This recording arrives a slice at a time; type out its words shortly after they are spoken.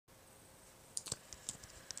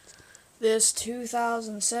this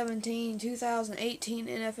 2017-2018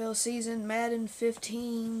 NFL season. Madden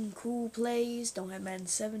 15 cool plays. Don't have Madden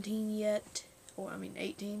 17 yet. Or, I mean,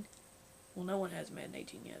 18. Well, no one has Madden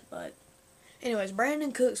 18 yet, but... Anyways,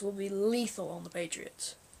 Brandin Cooks will be lethal on the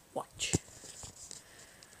Patriots. Watch.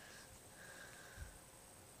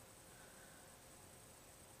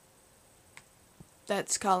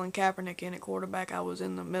 That's Colin Kaepernick in at quarterback. I was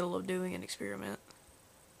in the middle of doing an experiment.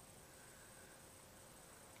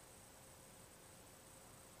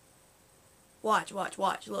 Watch, watch,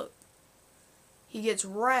 watch. Look. He gets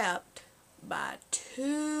wrapped by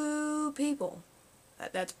two people.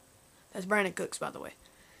 That's Brandin Cooks, by the way.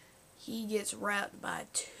 He gets wrapped by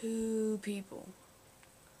two people.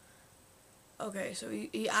 Okay, so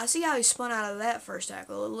I see how he spun out of that first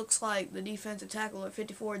tackle. It looks like the defensive tackle at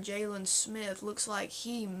 54, Jalen Smith, looks like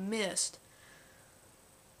he missed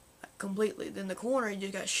completely. Then the corner, he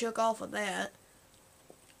just got shook off of that.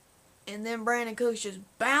 And then Brandin Cooks just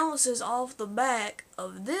bounces off the back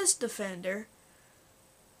of this defender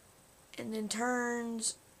and then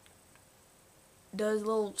turns, does a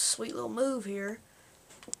little sweet little move here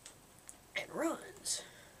and runs.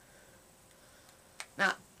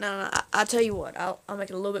 Now, I'll tell you what, I'll make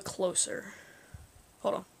it a little bit closer.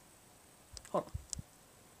 Hold on. Hold on.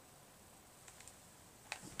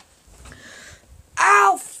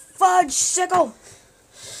 Ow, fudge sickle!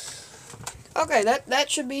 Okay, that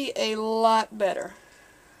should be a lot better.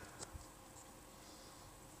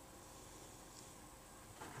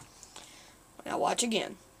 Now watch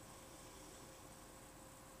again.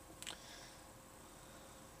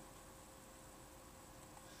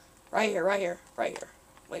 Right here, right here, right here.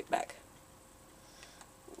 Wait, back.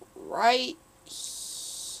 Right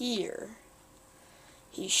here.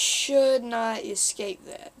 He should not escape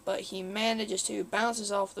that, but he manages to, bounces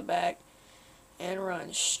off the back and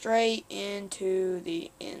runs straight into the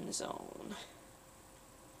end zone.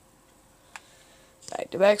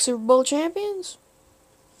 Back-to-back Super Bowl champions.